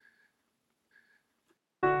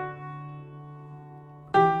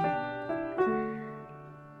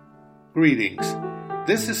Greetings.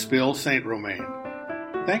 This is Bill St. Romain.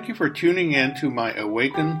 Thank you for tuning in to my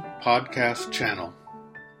Awaken podcast channel.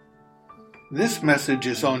 This message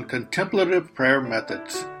is on contemplative prayer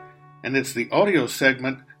methods, and it's the audio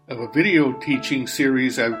segment of a video teaching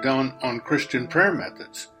series I've done on Christian prayer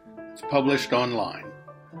methods. It's published online.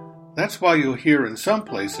 That's why you'll hear in some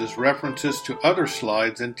places references to other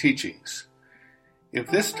slides and teachings.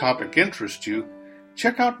 If this topic interests you,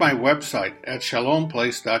 check out my website at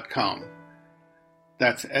shalomplace.com.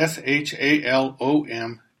 That's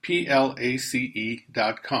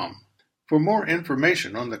SHALOMPLACE.com for more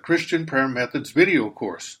information on the Christian Prayer Methods video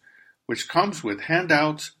course, which comes with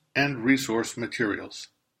handouts and resource materials.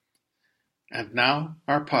 And now,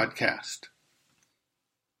 our podcast.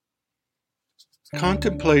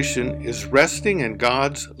 Contemplation is resting in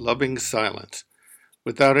God's loving silence,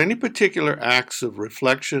 without any particular acts of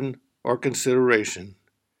reflection or consideration.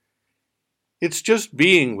 It's just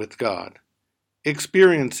being with God,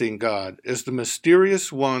 experiencing God as the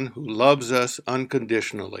mysterious one who loves us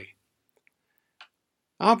unconditionally.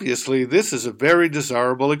 Obviously, this is a very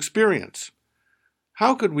desirable experience.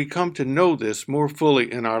 How could we come to know this more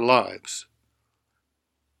fully in our lives?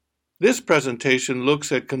 This presentation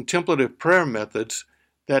looks at contemplative prayer methods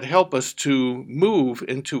that help us to move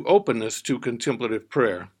into openness to contemplative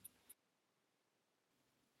prayer.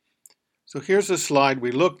 So here's a slide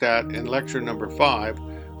we looked at in lecture number 5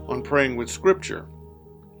 on praying with Scripture,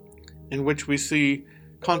 in which we see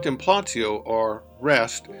contemplatio, or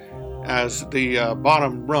rest, as the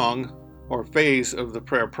bottom rung or phase of the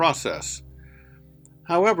prayer process.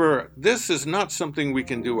 However, this is not something we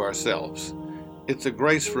can do ourselves. It's a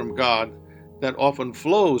grace from God that often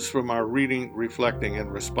flows from our reading, reflecting,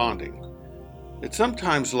 and responding. It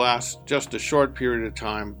sometimes lasts just a short period of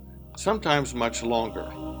time, sometimes much longer.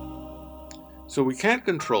 So we can't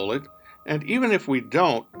control it, and even if we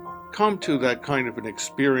don't come to that kind of an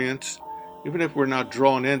experience, even if we're not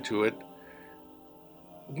drawn into it,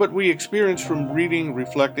 what we experience from reading,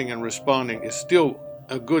 reflecting, and responding is still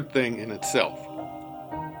a good thing in itself.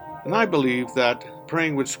 And I believe that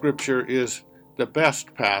praying with Scripture is the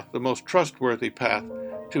best path, the most trustworthy path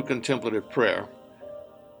to contemplative prayer.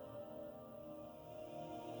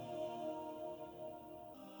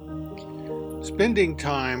 Spending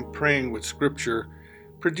time praying with Scripture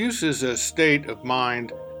produces a state of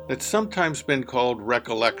mind that's sometimes been called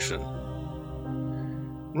recollection.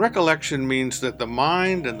 Recollection means that the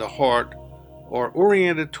mind and the heart are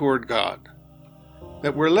oriented toward God,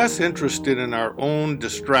 that we're less interested in our own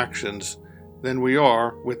distractions than we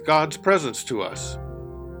are with God's presence to us,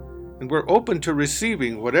 and we're open to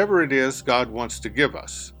receiving whatever it is God wants to give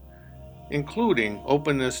us, including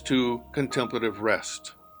openness to contemplative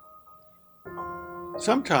rest.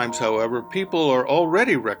 Sometimes, however, people are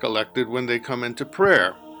already recollected when they come into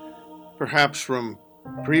prayer, perhaps from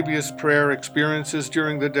previous prayer experiences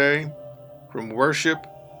during the day, from worship,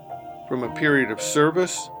 from a period of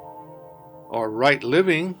service, or right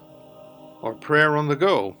living, or prayer on the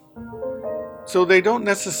go. So they don't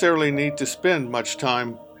necessarily need to spend much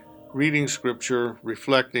time reading Scripture,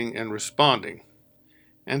 reflecting, and responding.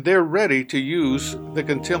 And they're ready to use the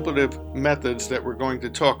contemplative methods that we're going to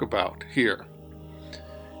talk about here.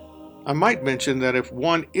 I might mention that if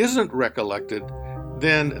one isn't recollected,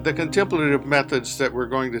 then the contemplative methods that we're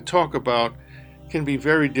going to talk about can be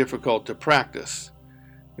very difficult to practice.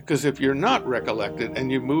 Because if you're not recollected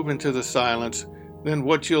and you move into the silence, then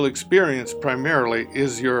what you'll experience primarily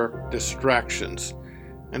is your distractions.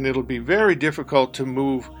 And it'll be very difficult to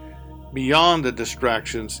move beyond the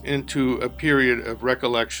distractions into a period of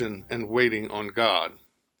recollection and waiting on God.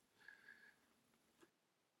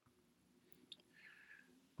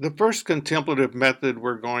 The first contemplative method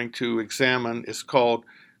we're going to examine is called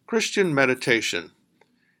Christian meditation.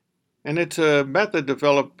 And it's a method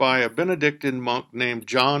developed by a Benedictine monk named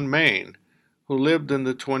John Main, who lived in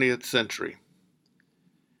the 20th century.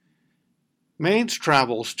 Main's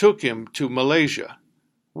travels took him to Malaysia,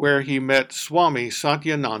 where he met Swami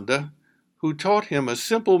Satyananda, who taught him a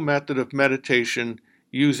simple method of meditation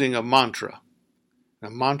using a mantra. A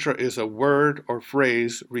mantra is a word or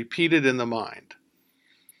phrase repeated in the mind.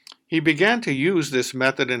 He began to use this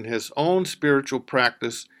method in his own spiritual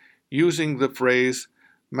practice using the phrase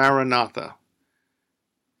Maranatha.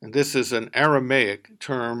 And this is an Aramaic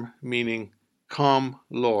term meaning, "Come,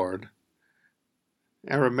 Lord."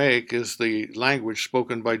 Aramaic is the language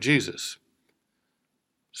spoken by Jesus.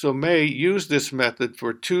 So May used this method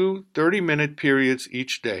for 2 30-minute periods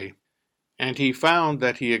each day, and he found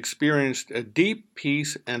that he experienced a deep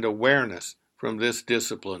peace and awareness from this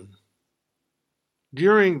discipline.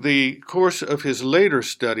 During the course of his later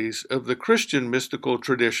studies of the Christian mystical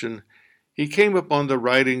tradition, he came upon the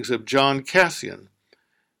writings of John Cassian,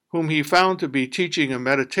 whom he found to be teaching a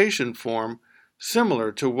meditation form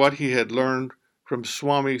similar to what he had learned from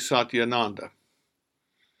Swami Satyananda.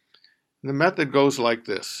 The method goes like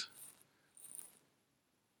this.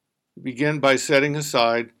 Begin by setting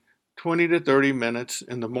aside 20 to 30 minutes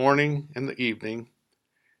in the morning and the evening.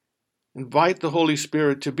 Invite the Holy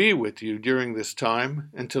Spirit to be with you during this time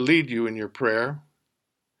and to lead you in your prayer.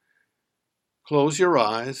 Close your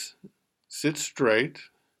eyes, sit straight.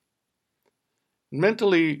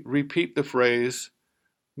 Mentally repeat the phrase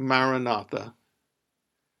Maranatha,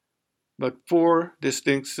 but 4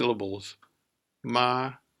 distinct syllables,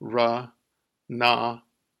 ma, ra, na,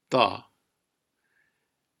 tha.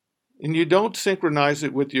 And you don't synchronize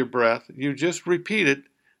it with your breath, you just repeat it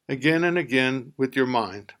again and again with your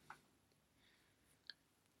mind.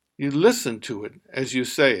 You listen to it as you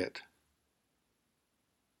say it.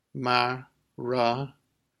 Ma, ra,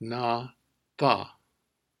 na, tha.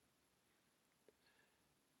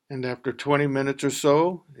 And after 20 minutes or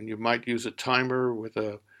so, and you might use a timer with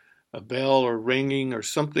a bell or ringing or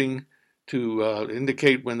something to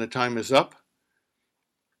indicate when the time is up,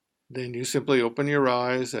 then you simply open your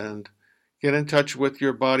eyes and get in touch with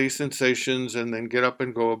your body sensations and then get up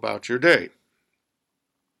and go about your day.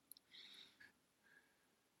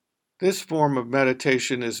 This form of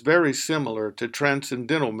meditation is very similar to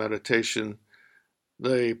transcendental meditation,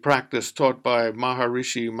 the practice taught by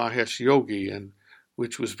Maharishi Mahesh Yogi, and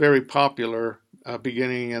which was very popular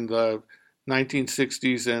beginning in the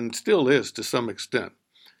 1960s and still is to some extent.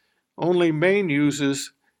 Only Maine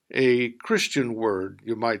uses a Christian word,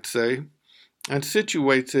 you might say, and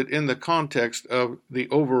situates it in the context of the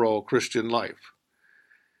overall Christian life.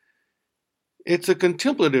 It's a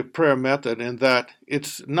contemplative prayer method in that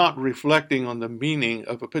it's not reflecting on the meaning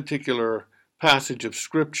of a particular passage of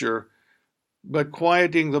Scripture, but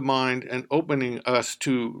quieting the mind and opening us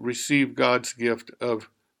to receive God's gift of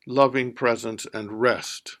loving presence and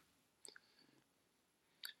rest.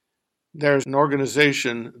 There's an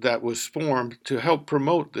organization that was formed to help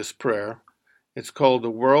promote this prayer. It's called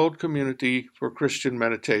the World Community for Christian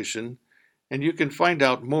Meditation, and you can find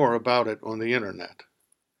out more about it on the internet.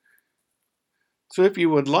 So if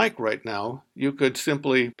you would like right now, you could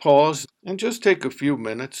simply pause and just take a few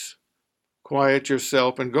minutes, quiet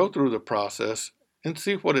yourself, and go through the process and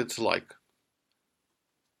see what it's like.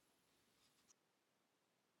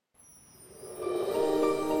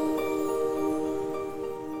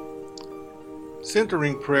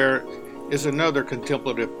 Centering prayer is another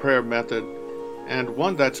contemplative prayer method and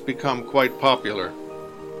one that's become quite popular.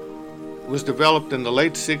 It was developed in the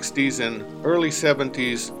late 60s and early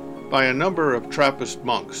 70s by a number of Trappist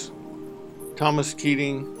monks, Thomas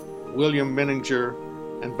Keating, William Menninger,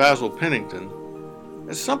 and Basil Pennington,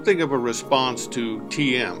 as something of a response to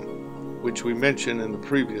TM, which we mentioned in the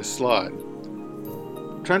previous slide.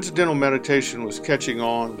 Transcendental meditation was catching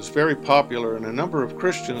on, was very popular, and a number of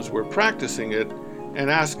Christians were practicing it and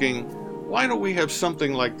asking, why don't we have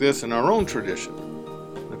something like this in our own tradition?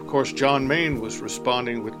 And of course, John Maine was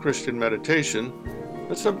responding with Christian meditation,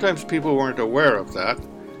 but sometimes people weren't aware of that.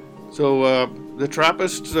 So the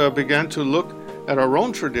Trappists began to look at our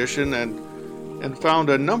own tradition and found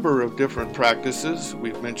a number of different practices.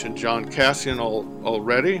 We've mentioned John Cassian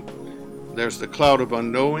already. There's the cloud of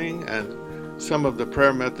unknowing and some of the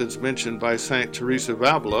prayer methods mentioned by Saint Teresa of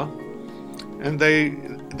Avila. And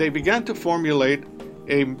they began to formulate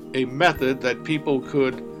a method that people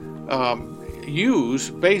could use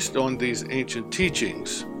based on these ancient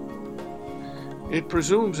teachings. It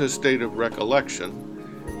presumes a state of recollection,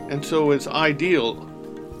 and so it's ideal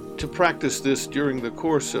to practice this during the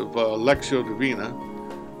course of Lectio Divina,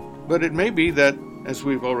 but it may be that, as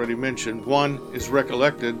we've already mentioned, one is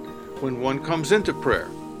recollected when one comes into prayer.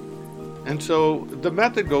 And so the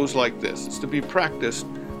method goes like this. It's to be practiced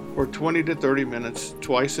for 20 to 30 minutes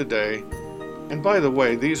twice a day. And by the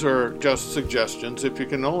way, these are just suggestions. If you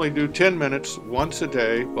can only do 10 minutes once a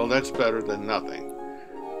day, well, that's better than nothing.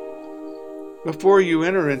 Before you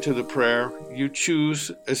enter into the prayer, you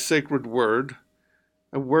choose a sacred word,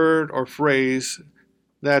 a word or phrase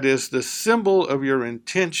that is the symbol of your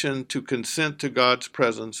intention to consent to God's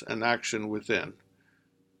presence and action within.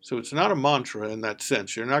 So it's not a mantra in that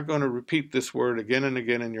sense. You're not going to repeat this word again and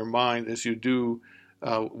again in your mind as you do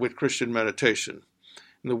with Christian meditation.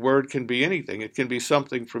 And the word can be anything. It can be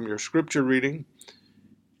something from your scripture reading.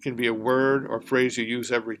 It can be a word or phrase you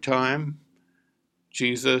use every time.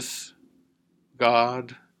 Jesus,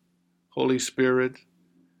 God, Holy Spirit,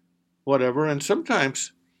 whatever. And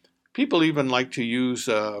sometimes people even like to use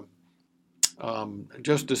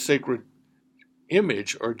just a sacred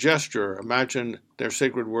image or gesture. Imagine their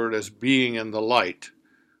sacred word as being in the light,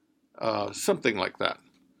 something like that.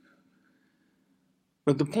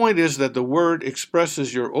 But the point is that the word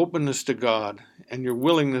expresses your openness to God and your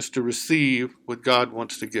willingness to receive what God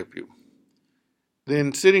wants to give you.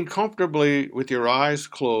 Then, sitting comfortably with your eyes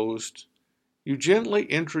closed, you gently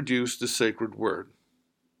introduce the sacred word.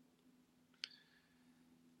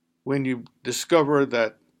 When you discover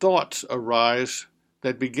that thoughts arise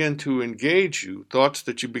that begin to engage you, thoughts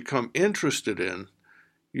that you become interested in,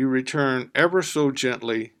 you return ever so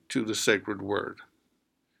gently to the sacred word.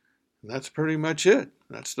 And that's pretty much it.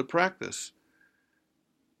 That's the practice.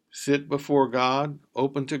 Sit before God,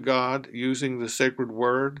 open to God, using the sacred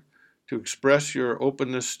word to express your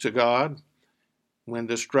openness to God. When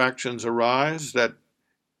distractions arise that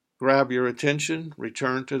grab your attention,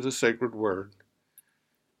 return to the sacred word.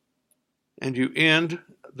 And you end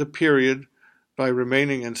the period by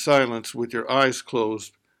remaining in silence with your eyes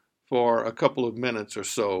closed for a couple of minutes or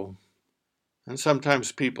so. And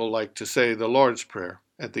sometimes people like to say the Lord's Prayer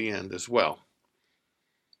at the end as well.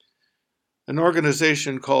 An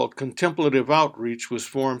organization called Contemplative Outreach was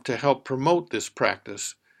formed to help promote this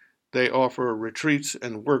practice. They offer retreats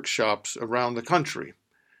and workshops around the country.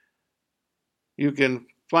 You can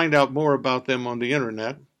find out more about them on the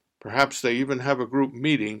internet. Perhaps they even have a group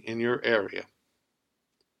meeting in your area.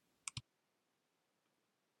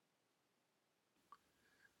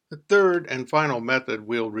 The third and final method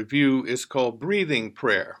we'll review is called breathing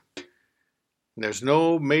prayer. There's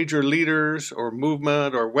no major leaders or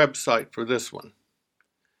movement or website for this one.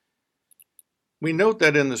 We note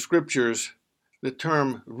that in the scriptures, the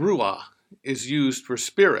term ruah is used for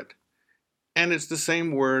spirit, and it's the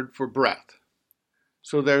same word for breath.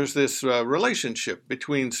 So there's this relationship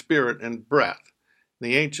between spirit and breath.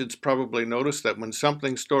 The ancients probably noticed that when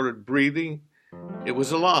something started breathing, it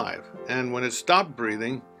was alive, and when it stopped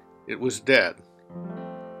breathing, it was dead.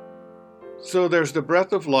 So there's the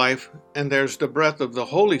breath of life, and there's the breath of the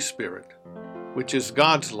Holy Spirit, which is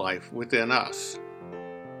God's life within us.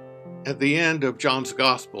 At the end of John's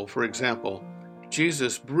Gospel, for example,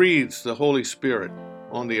 Jesus breathes the Holy Spirit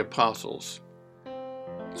on the apostles.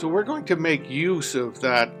 So we're going to make use of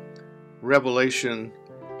that revelation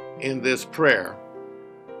in this prayer,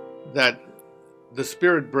 that the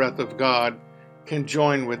Spirit breath of God can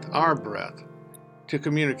join with our breath to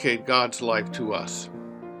communicate God's life to us.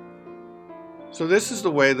 So this is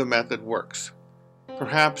the way the method works.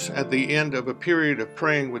 Perhaps at the end of a period of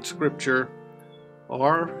praying with Scripture,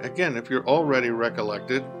 or again, if you're already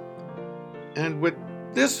recollected, and with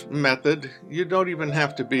this method, you don't even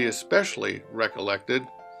have to be especially recollected.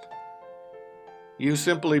 You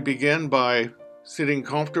simply begin by sitting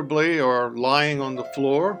comfortably or lying on the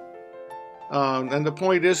floor, and the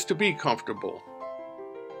point is to be comfortable.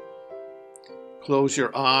 Close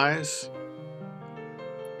your eyes,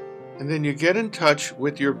 and then you get in touch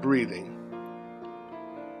with your breathing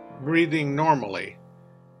normally,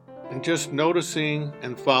 and just noticing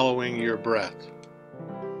and following your breath.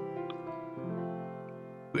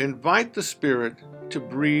 Invite the Spirit to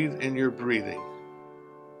breathe in your breathing,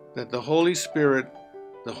 that the Holy Spirit,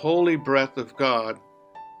 the holy breath of God,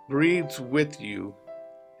 breathes with you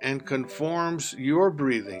and conforms your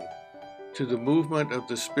breathing to the movement of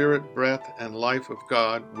the Spirit, breath, and life of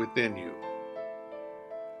God within you.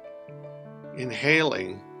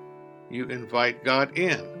 Inhaling, you invite God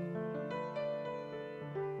in.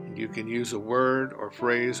 And you can use a word or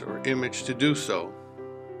phrase or image to do so.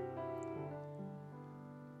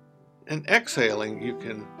 And exhaling, you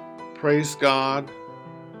can praise God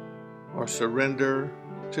or surrender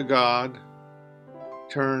to God,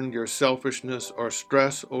 turn your selfishness or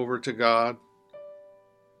stress over to God.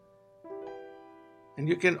 And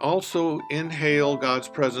you can also inhale God's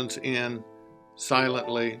presence in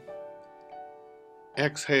silently,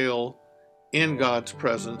 exhale in God's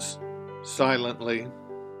presence silently.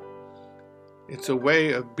 It's a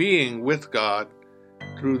way of being with God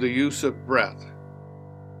through the use of breath.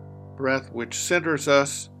 Breath which centers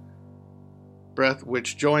us, breath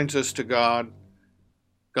which joins us to God,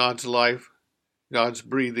 God's life, God's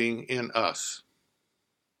breathing in us.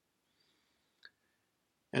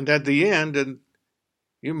 And at the end, and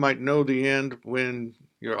you might know the end when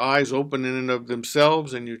your eyes open in and of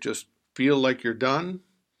themselves and you just feel like you're done.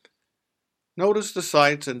 Notice the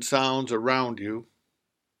sights and sounds around you.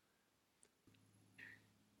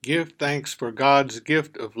 Give thanks for God's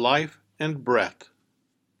gift of life and breath.